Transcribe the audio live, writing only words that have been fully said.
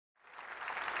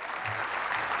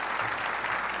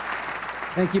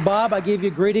Thank you, Bob. I give you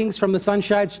greetings from the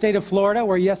sunshine state of Florida,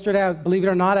 where yesterday, believe it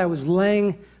or not, I was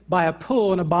laying by a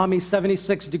pool in a balmy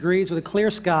 76 degrees with a clear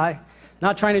sky.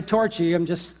 Not trying to torture you,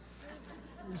 it's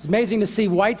amazing to see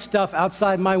white stuff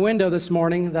outside my window this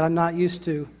morning that I'm not used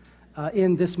to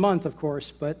in this month, of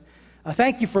course. But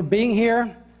thank you for being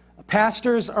here.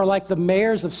 Pastors are like the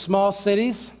mayors of small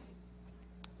cities,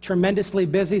 tremendously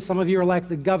busy. Some of you are like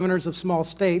the governors of small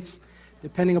states,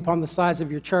 depending upon the size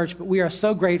of your church. But we are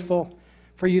so grateful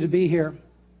for you to be here.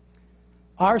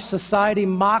 Our society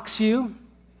mocks you.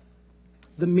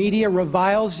 The media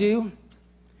reviles you.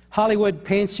 Hollywood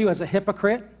paints you as a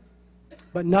hypocrite,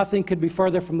 but nothing could be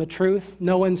further from the truth.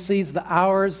 No one sees the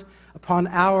hours upon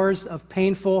hours of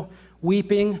painful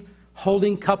weeping,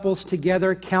 holding couples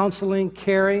together, counseling,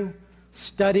 caring,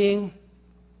 studying.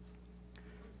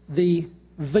 The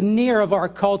veneer of our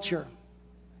culture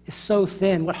is so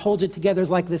thin. What holds it together is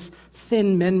like this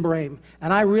thin membrane.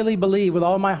 And I really believe with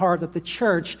all my heart that the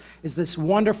church is this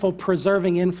wonderful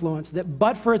preserving influence, that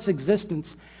but for its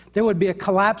existence, there would be a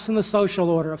collapse in the social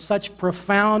order of such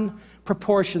profound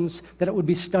proportions that it would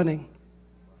be stunning.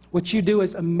 What you do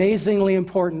is amazingly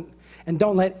important, and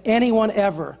don't let anyone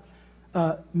ever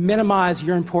minimize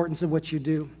your importance of what you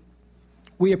do.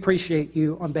 We appreciate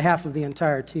you on behalf of the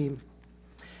entire team.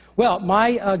 Well,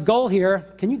 my goal here,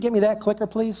 can you give me that clicker,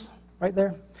 please, right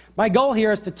there? My goal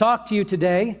here is to talk to you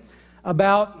today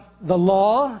about the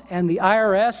law and the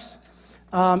IRS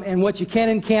and what you can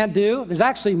and can't do. There's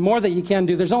actually more that you can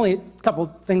do. There's only a couple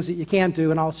things that you can't do,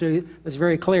 and I'll show you that's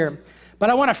very clear. But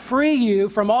I want to free you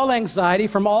from all anxiety,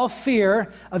 from all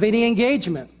fear of any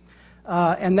engagement.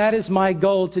 And that is my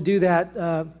goal, to do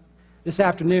that this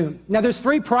afternoon. Now, there's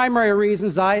three primary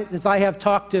reasons as I have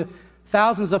talked to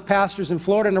thousands of pastors in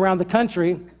Florida and around the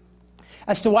country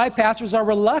as to why pastors are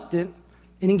reluctant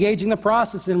in engaging the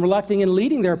process and reluctant in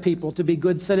leading their people to be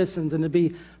good citizens and to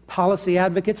be policy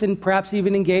advocates and perhaps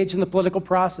even engage in the political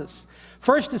process.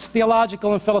 First, it's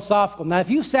theological and philosophical. Now, if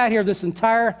you sat here this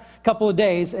entire couple of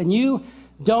days and you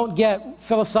don't get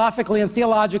philosophically and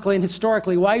theologically and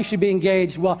historically why you should be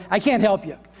engaged, well, I can't help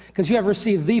you, because you have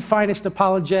received the finest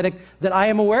apologetic that I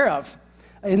am aware of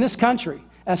in this country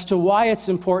as to why it's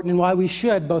important and why we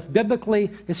should, both biblically,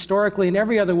 historically, and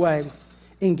every other way,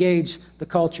 engage the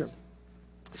culture.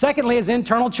 Secondly is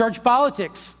internal church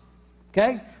politics,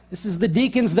 okay? This is the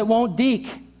deacons that won't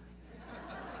deek.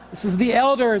 This is the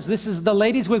elders. This is the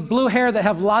ladies with blue hair that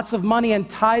have lots of money and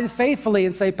tithe faithfully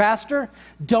and say, Pastor,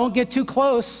 don't get too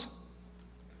close.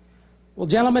 Well,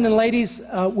 gentlemen and ladies,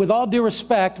 with all due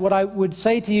respect, what I would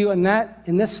say to you in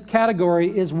this category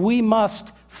is we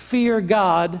must fear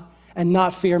God and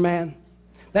not fear man.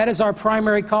 That is our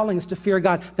primary calling, is to fear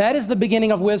God. That is the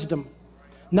beginning of wisdom,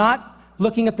 not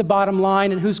looking at the bottom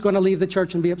line and who's going to leave the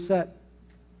church and be upset.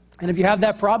 And if you have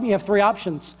that problem, you have three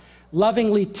options.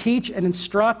 Lovingly teach and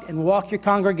instruct and walk your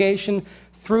congregation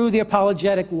through the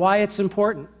apologetic, why it's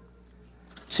important.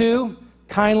 2,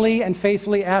 kindly and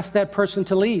faithfully ask that person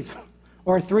to leave.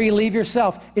 Or 3, leave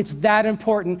yourself. It's that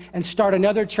important, and start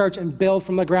another church and build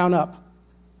from the ground up.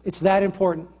 It's that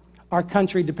important. Our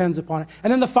country depends upon it. And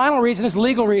then the final reason is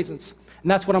legal reasons. And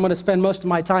that's what I'm going to spend most of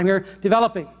my time here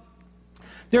developing.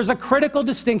 There's a critical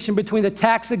distinction between the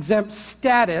tax-exempt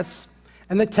status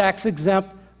and the tax-exempt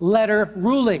letter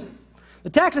ruling. The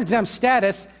tax-exempt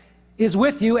status is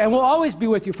with you and will always be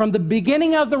with you from the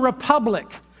beginning of the republic.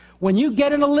 When you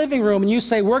get in a living room and you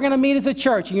say, we're going to meet as a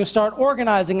church, and you start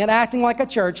organizing and acting like a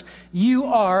church, you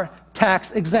are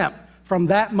tax-exempt from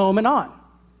that moment on.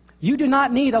 You do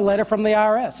not need a letter from the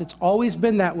IRS. It's always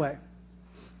been that way.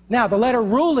 Now, the letter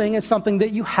ruling is something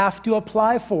that you have to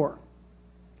apply for.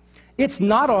 It's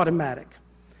not automatic.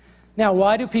 Now,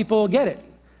 why do people get it?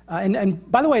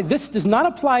 And by the way, this does not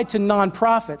apply to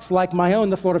nonprofits like my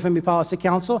own, the Florida Family Policy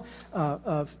Council,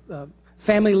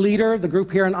 Family Leader, the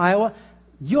group here in Iowa.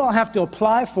 You all have to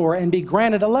apply for and be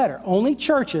granted a letter. Only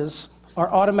churches are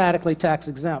automatically tax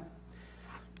exempt.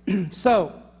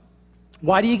 So,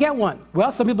 why do you get one?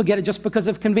 Well, some people get it just because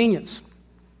of convenience.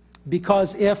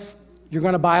 Because if you're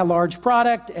going to buy a large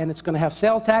product and it's going to have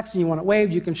sales tax and you want it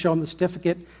waived, you can show them the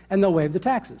certificate and they'll waive the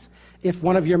taxes. If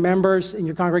one of your members in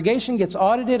your congregation gets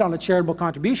audited on a charitable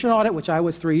contribution audit, which I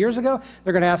was 3 years ago,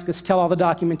 they're going to ask us to tell all the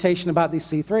documentation about these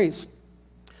C3s.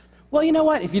 Well, you know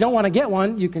what? If you don't want to get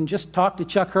one, you can just talk to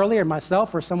Chuck Hurley or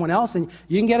myself or someone else, and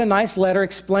you can get a nice letter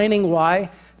explaining why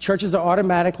churches are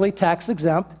automatically tax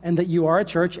exempt and that you are a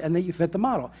church and that you fit the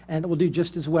model. And it will do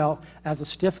just as well as a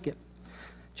certificate.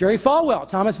 Jerry Falwell,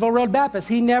 Thomasville Road Baptist,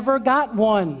 he never got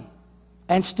one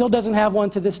and still doesn't have one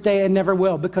to this day and never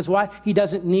will. Because why? He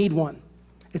doesn't need one.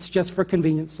 It's just for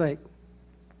convenience sake.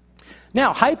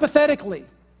 Now, hypothetically,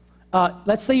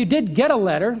 let's say you did get a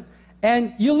letter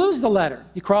and you lose the letter.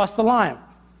 You cross the line.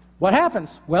 What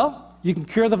happens? Well, you can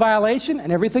cure the violation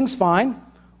and everything's fine,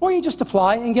 or you just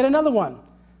apply and get another one.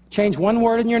 Change one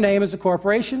word in your name as a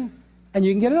corporation and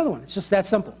you can get another one. It's just that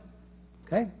simple.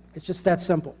 Okay? It's just that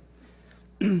simple.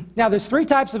 Now, there's three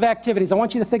types of activities. I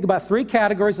want you to think about three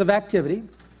categories of activity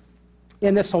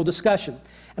in this whole discussion.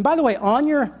 And by the way, on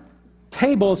your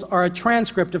tables are a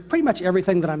transcript of pretty much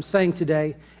everything that I'm saying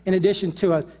today, in addition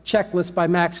to a checklist by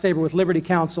Max Staber with Liberty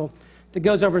Counsel that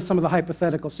goes over some of the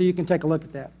hypotheticals, so you can take a look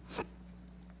at that.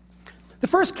 The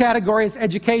first category is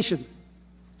education.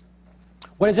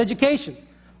 What is education?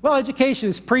 Well, education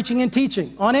is preaching and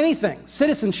teaching on anything.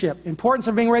 Citizenship, importance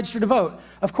of being registered to vote.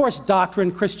 Of course,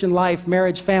 doctrine, Christian life,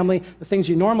 marriage, family, the things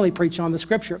you normally preach on the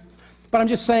Scripture. But I'm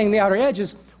just saying the outer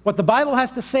edges, what the Bible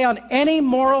has to say on any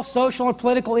moral, social, or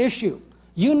political issue.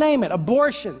 You name it,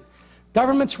 abortion,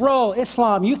 government's role,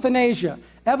 Islam, euthanasia,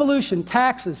 evolution,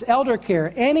 taxes, elder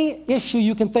care, any issue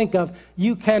you can think of,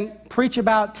 you can preach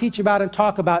about, teach about, and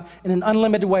talk about in an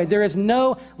unlimited way. There is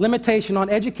no limitation on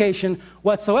education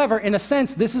whatsoever. In a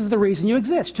sense, this is the reason you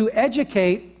exist, to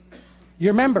educate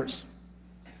your members.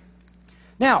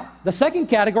 Now, the second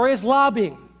category is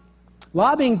lobbying.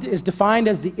 Lobbying is defined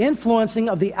as the influencing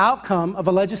of the outcome of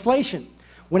a legislation.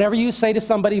 Whenever you say to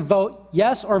somebody, vote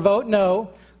yes or vote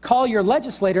no, call your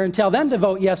legislator and tell them to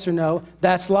vote yes or no,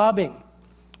 that's lobbying.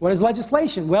 What is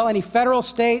legislation? Well, any federal,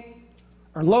 state,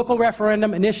 or local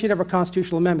referendum, initiative, or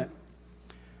constitutional amendment.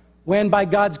 When, by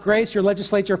God's grace, your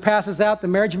legislature passes out the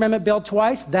marriage amendment bill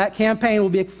twice, that campaign will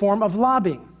be a form of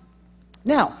lobbying.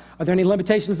 Now, are there any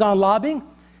limitations on lobbying?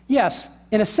 Yes,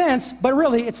 in a sense, but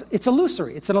really it's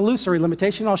illusory. It's an illusory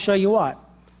limitation. I'll show you why.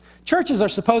 Churches are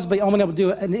supposedly only able to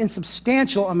do an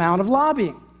insubstantial amount of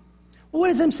lobbying. Well, what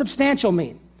does insubstantial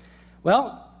mean?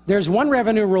 Well, there's one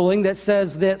revenue ruling that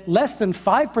says that less than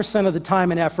 5% of the time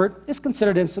and effort is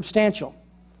considered insubstantial.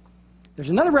 There's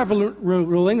another revenue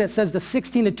ruling that says that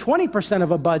 16 to 20% of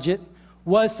a budget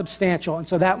was substantial, and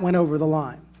so that went over the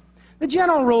line. The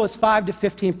general rule is 5 to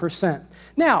 15%.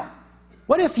 Now,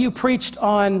 what if you preached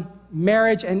on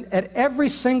marriage and at every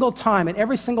single time, at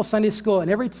every single Sunday school, and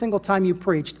every single time you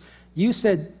preached, you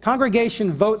said,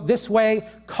 congregation, vote this way,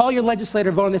 call your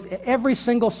legislator, vote on this, every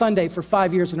single Sunday for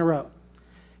 5 years in a row?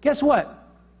 Guess what?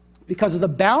 Because of the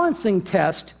balancing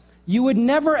test, you would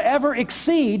never, ever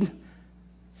exceed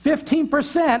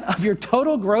 15% of your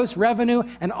total gross revenue,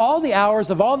 and all the hours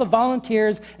of all the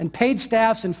volunteers and paid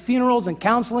staffs and funerals and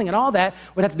counseling and all that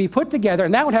would have to be put together,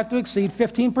 and that would have to exceed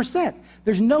 15%.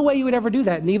 There's no way you would ever do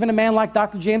that. And even a man like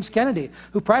Dr. James Kennedy,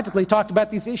 who practically talked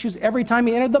about these issues every time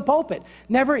he entered the pulpit,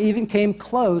 never even came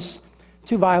close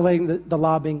to violating the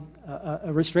lobbying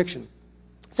restriction.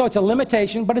 So it's a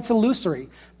limitation, but it's illusory,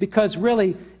 because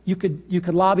really you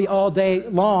could lobby all day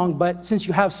long, but since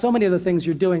you have so many other things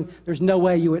you're doing, there's no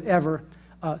way you would ever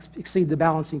exceed the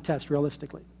balancing test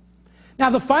realistically.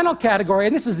 Now, the final category,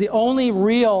 and this is the only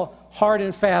real hard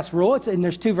and fast rule, and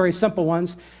there's two very simple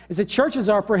ones, is that churches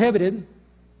are prohibited,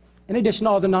 in addition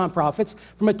to all the nonprofits,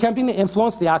 from attempting to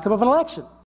influence the outcome of an election.